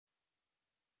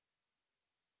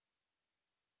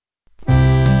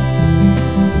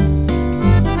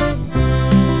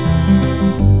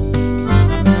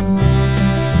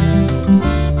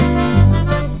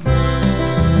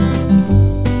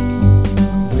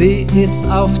Sie ist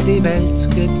auf die Welt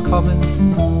gekommen.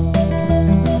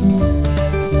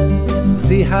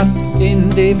 Sie hat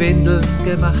in die Windeln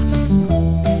gemacht.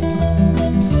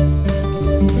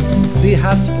 Sie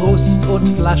hat Brust und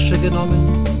Flasche genommen.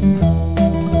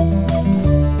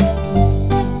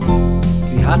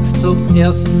 Sie hat zum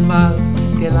ersten Mal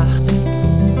gelacht.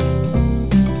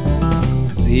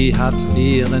 Sie hat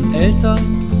ihren Eltern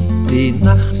die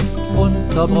Nacht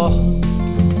unterbrochen.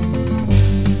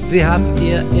 Sie hat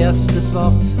ihr erstes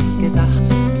Wort gedacht.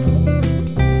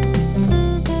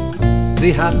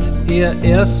 Sie hat ihr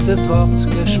erstes Wort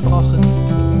gesprochen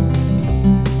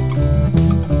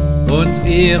und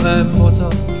ihre Mutter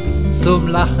zum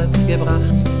Lachen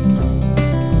gebracht.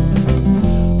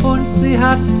 Und sie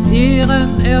hat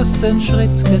ihren ersten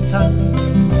Schritt getan,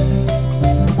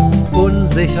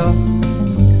 unsicher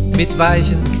mit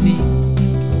weichen Knie'n.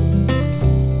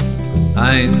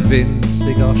 Ein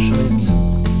winziger Schritt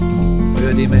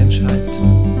für die Menschheit,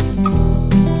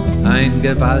 ein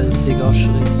gewaltiger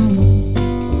Schritt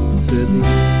für sie.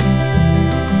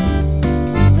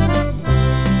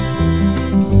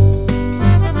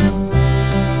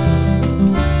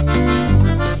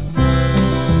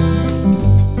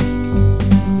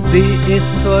 Sie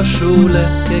ist zur Schule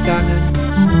gegangen.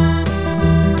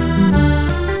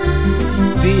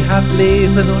 Sie hat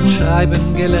lesen und schreiben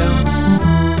gelernt.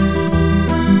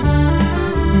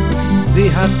 Sie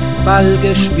hat Ball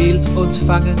gespielt und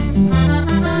fangen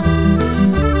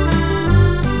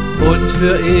und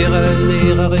für ihre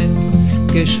Lehrerin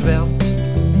geschwärmt.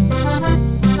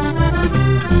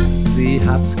 Sie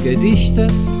hat Gedichte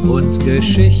und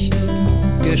Geschichten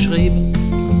geschrieben.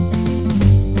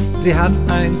 Sie hat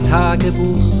ein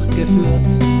Tagebuch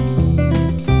geführt.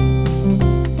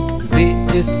 Sie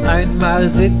ist einmal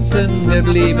sitzen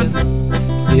geblieben.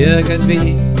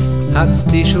 Irgendwie hat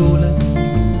die Schule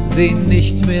sie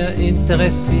nicht mehr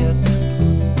interessiert.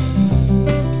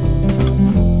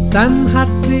 Dann hat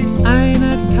sie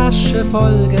eine Tasche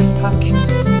vollgepackt,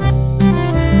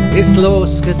 ist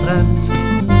losgetrennt,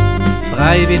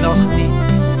 frei wie noch nie.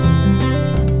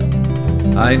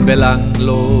 Ein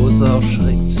belangloser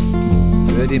Schritt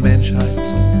für die Menschheit,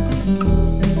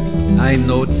 ein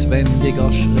notwendiger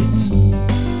Schritt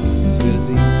für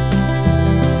sie.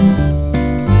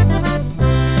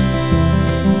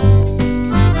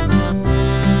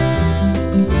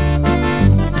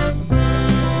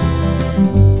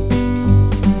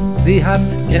 Sie hat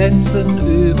Grenzen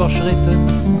überschritten.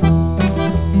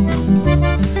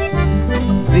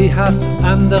 Sie hat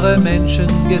andere Menschen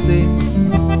gesehen.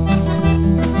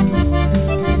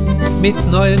 Mit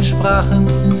neuen Sprachen,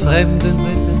 fremden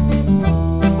Sitten.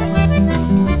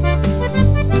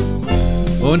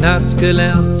 Und hat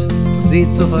gelernt, sie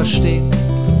zu verstehen.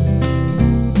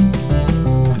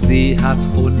 Sie hat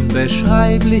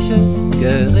unbeschreibliche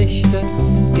Gerichte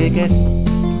gegessen.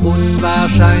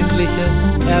 Unwahrscheinliche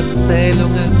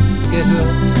Erzählungen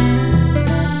gehört.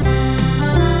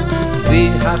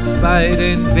 Sie hat bei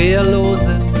den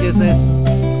Wehrlosen gesessen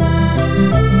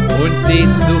und die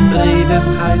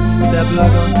Zufriedenheit der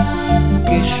Bürger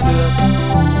gestört.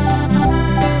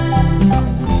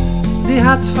 Sie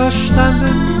hat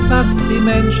verstanden, was die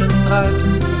Menschen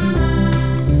treibt,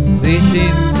 sich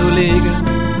hinzulegen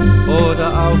oder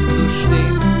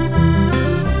aufzusteh'n.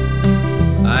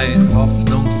 Ein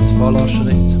hoffnungsvoller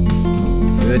Schritt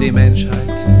für die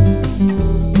Menschheit,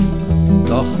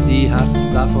 doch die hat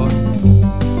davon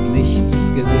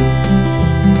nichts gesehen.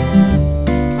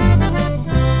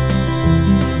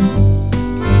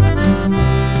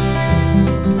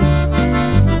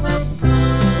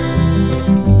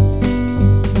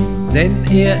 Denn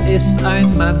ihr ist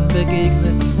ein Mann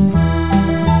begegnet,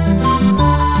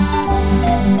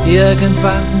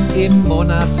 irgendwann im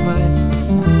Monat Mai.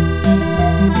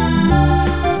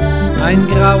 Ein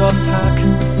grauer Tag,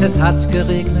 es hat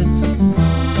geregnet.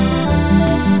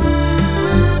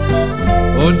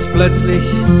 Und plötzlich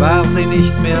war sie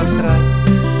nicht mehr frei.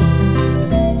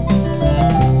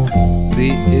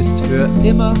 Sie ist für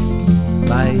immer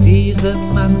bei diesem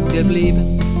Mann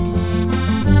geblieben.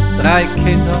 3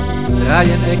 Kinder,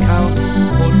 Reiheneckhaus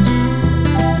und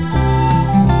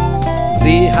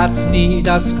sie hat nie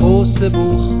das große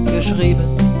Buch geschrieben.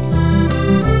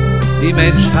 Die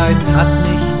Menschheit hat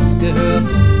nichts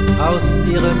gehört aus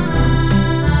ihrem Mund.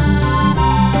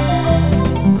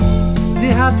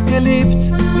 Sie hat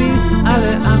gelebt, wie's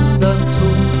alle anderen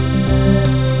tun.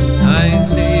 Ein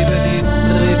Leben in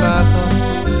privater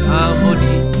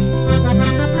Harmonie.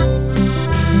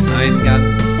 Ein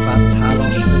ganz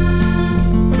fataler Schritt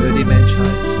für die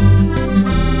Menschheit.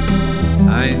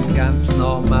 Ein ganz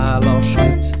normaler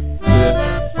Schritt